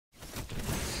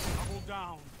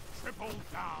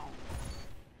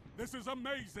This is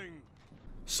amazing.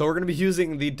 So we're gonna be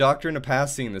using the Doctrine of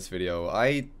Passing in this video.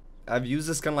 I've used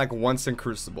this gun like once in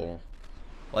Crucible.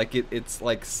 Like it's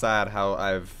like sad how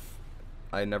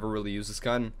I never really used this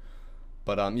gun.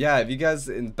 But yeah, if you guys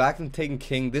back in Taken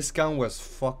King, this gun was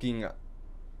fucking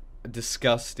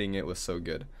disgusting. It was so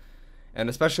good. And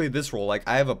especially this roll, like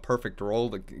I have a perfect roll,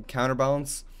 the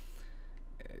counterbalance.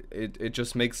 It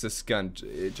just makes this gun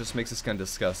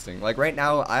disgusting. Like right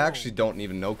now, I actually don't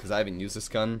even know because I haven't used this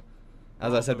gun.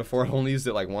 As I said before, I only used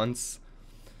it like once.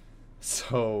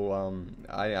 So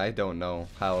I don't know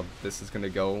how this is gonna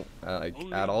go like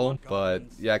at all. But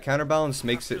yeah, counterbalance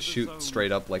makes it shoot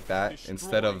straight up like that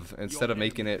instead of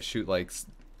making it shoot like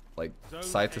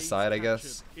side to side. I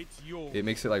guess it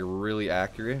makes it like really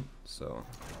accurate. So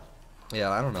yeah,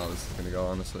 I don't know how this is gonna go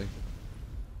honestly.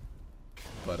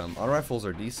 But auto rifles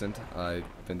are decent, I've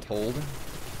been told.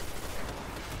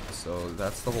 So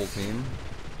that's the whole team.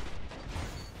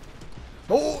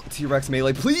 Oh, T-Rex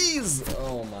melee, please!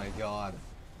 Oh my god.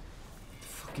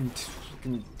 Fucking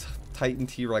Titan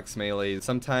T-Rex melee.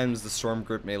 Sometimes the Storm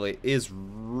Grip melee is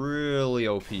really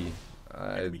OP.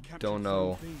 I don't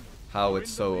know how it's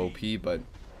so OP, but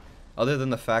other than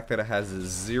the fact that it has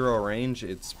 0 range,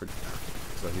 it's pretty.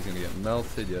 So he's gonna get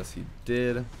melted. Yes, he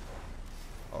did.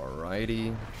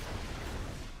 Alrighty.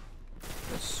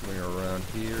 Let's swing around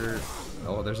here.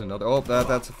 Oh, there's another. Oh,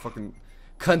 that's a fucking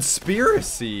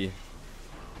conspiracy.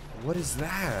 What is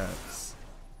that?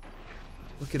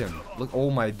 Look at him. Look.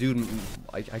 Oh my dude.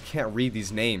 I can't read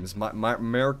these names.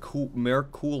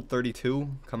 Mercool 32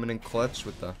 coming in clutch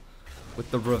with the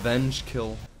revenge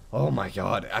kill. Oh my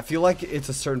god. I feel like it's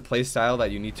a certain play style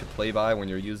that you need to play by when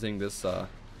you're using this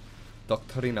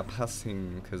Doctorine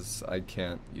passing, because I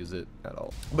can't use it at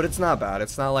all. But it's not bad.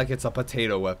 It's not like it's a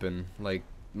potato weapon like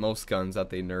most guns that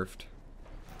they nerfed.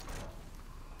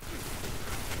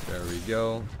 There we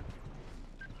go.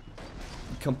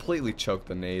 Completely choked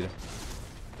the nade.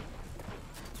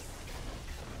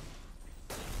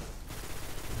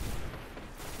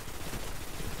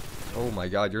 Oh my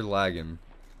god, you're lagging.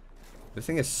 This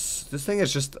thing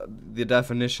is just the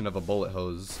definition of a bullet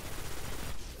hose.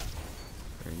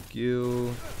 Thank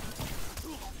you.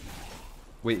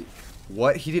 Wait,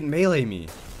 what? He didn't melee me.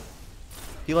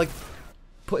 He like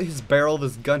put his barrel of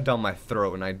his gun down my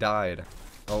throat and I died.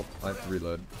 Oh, I have to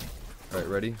reload. Alright,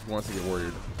 ready? Who wants to get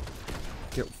warriored?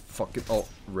 Get fucking. Oh,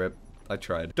 rip. I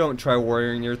tried. Don't try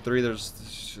warrioring your 3.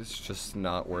 It's just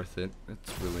not worth it.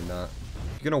 It's really not.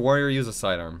 If you're gonna warrior, use a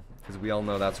sidearm. Because we all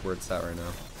know that's where it's at right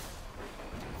now.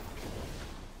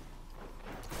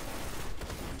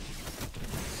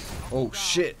 Oh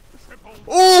shit.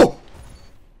 Oh!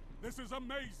 This is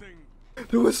amazing.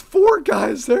 There was 4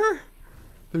 guys there?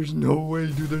 There's no way,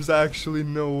 dude. There's actually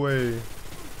no way.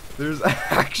 There's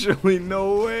actually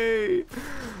no way.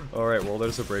 Alright, well,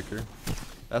 there's a breaker.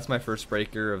 That's my first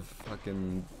breaker of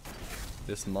fucking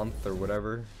this month or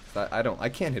whatever. I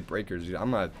can't hit breakers, dude.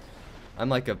 I'm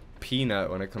like a peanut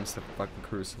when it comes to fucking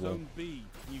Crucible.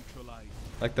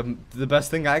 Like the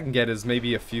best thing I can get is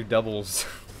maybe a few doubles.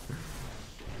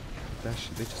 That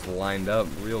shit, they just lined up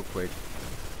real quick.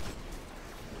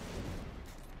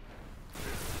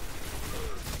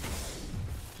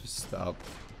 Just stop.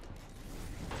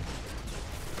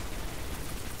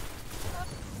 Oh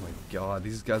my god,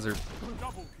 these guys are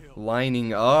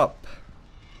lining up.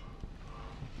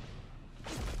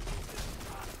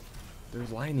 They're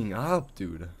lining up,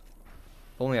 dude. If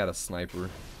only I had a sniper.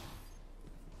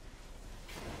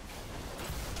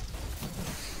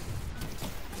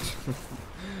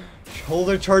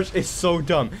 Shoulder charge is so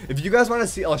dumb. If you guys want to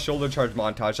see a shoulder charge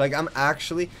montage, like I'm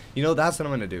actually, you know, that's what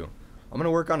I'm gonna do. I'm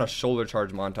gonna work on a shoulder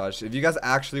charge montage. If you guys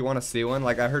actually want to see one,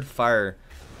 like I heard Fire,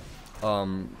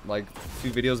 like a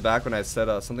few videos back when I said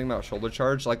something about shoulder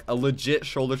charge, like a legit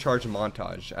shoulder charge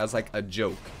montage as like a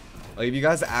joke. Like if you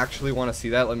guys actually want to see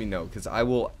that, let me know, because I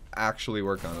will actually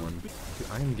work on one. Dude,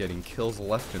 I am getting kills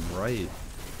left and right.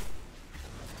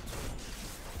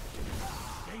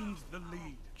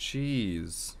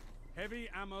 Jeez. Heavy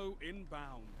ammo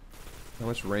inbound. How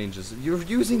much range is it? You're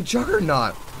using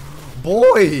Juggernaut!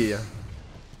 Boy!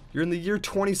 You're in the year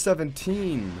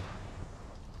 2017.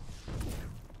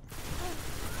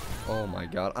 Oh my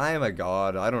god. I am a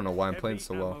god. I don't know why I'm playing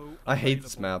so well. I hate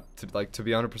this map, to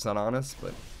be 100% honest,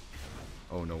 but...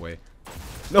 Oh, no way.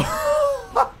 No!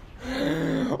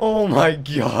 Oh my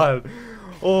god!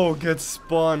 Oh, get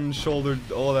spun, shouldered.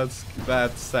 Oh, that's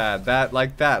sad.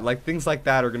 Like things like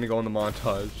that are gonna go in the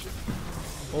montage.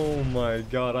 Oh my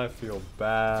god, I feel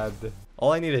bad.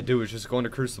 All I need to do is just go into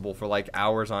Crucible for like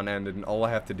hours on end, and all I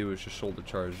have to do is just shoulder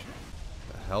charge.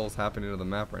 What the hell is happening to the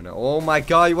map right now? Oh my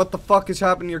god, what the fuck is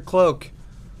happening to your cloak?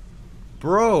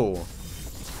 Bro.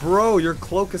 Bro, your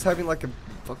cloak is having like a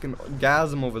fucking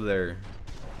orgasm over there.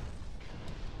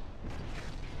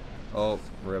 Oh,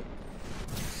 rip.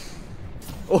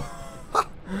 Oh.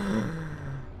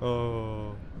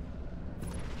 Oh.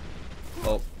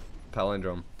 Oh,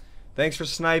 palindrome. Thanks for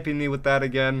sniping me with that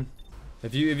again.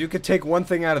 If you could take one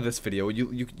thing out of this video,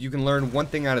 you can learn one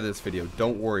thing out of this video.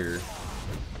 Don't warrior.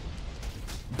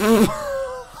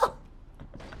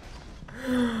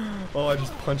 Oh, I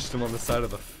just punched him on the side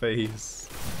of the face.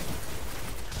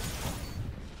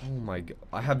 Oh my god.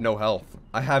 I have no health.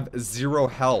 I have 0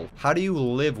 health. How do you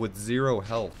live with 0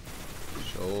 health?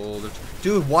 Shoulder.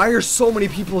 Dude, why are so many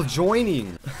people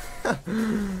joining?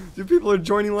 Dude, people are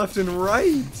joining left and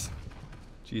right.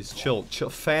 Jeez, chill,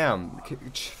 fam,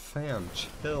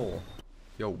 chill.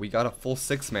 Yo, we got a full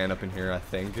 6-man up in here, I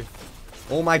think.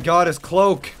 Oh my god, his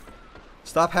cloak.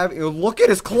 Stop having, look at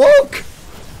his cloak.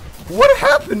 What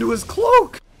happened to his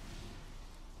cloak?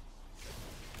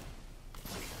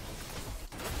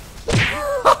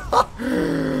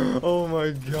 Oh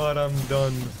my god, I'm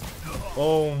done.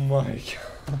 Oh my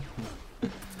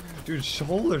god. Dude,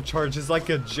 shoulder charge is like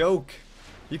a joke.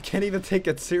 You can't even take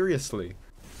it seriously.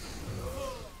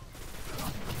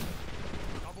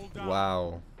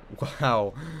 Wow.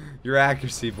 Wow. Your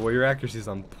accuracy, boy. Your accuracy is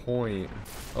on point.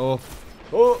 Oh.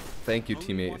 Oh. Thank you,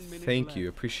 teammate. Thank you.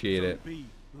 Appreciate it.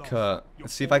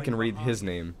 Let's see if I can read his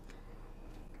name.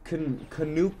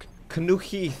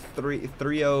 Kanuki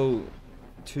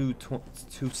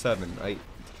 30227.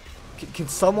 Can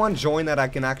someone join that I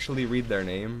can actually read their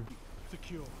name?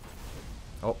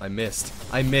 Oh, I missed.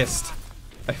 I missed.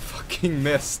 I fucking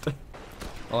missed.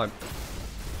 Oh, I'm...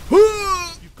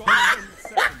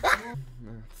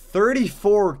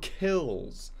 34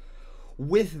 kills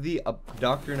with the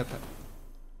Doctorine of...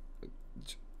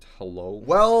 Hello?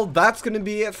 Well, that's gonna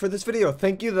be it for this video.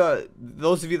 Thank you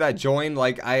those of you that joined.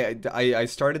 Like, I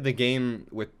started the game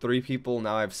with 3 people,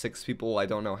 now I have 6 people. I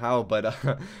don't know how, but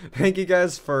thank you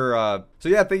guys for so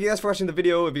yeah, thank you guys for watching the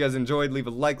video. If you guys enjoyed, leave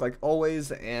a like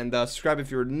always, and subscribe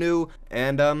if you're new,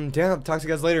 and yeah, talk to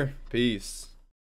you guys later. Peace.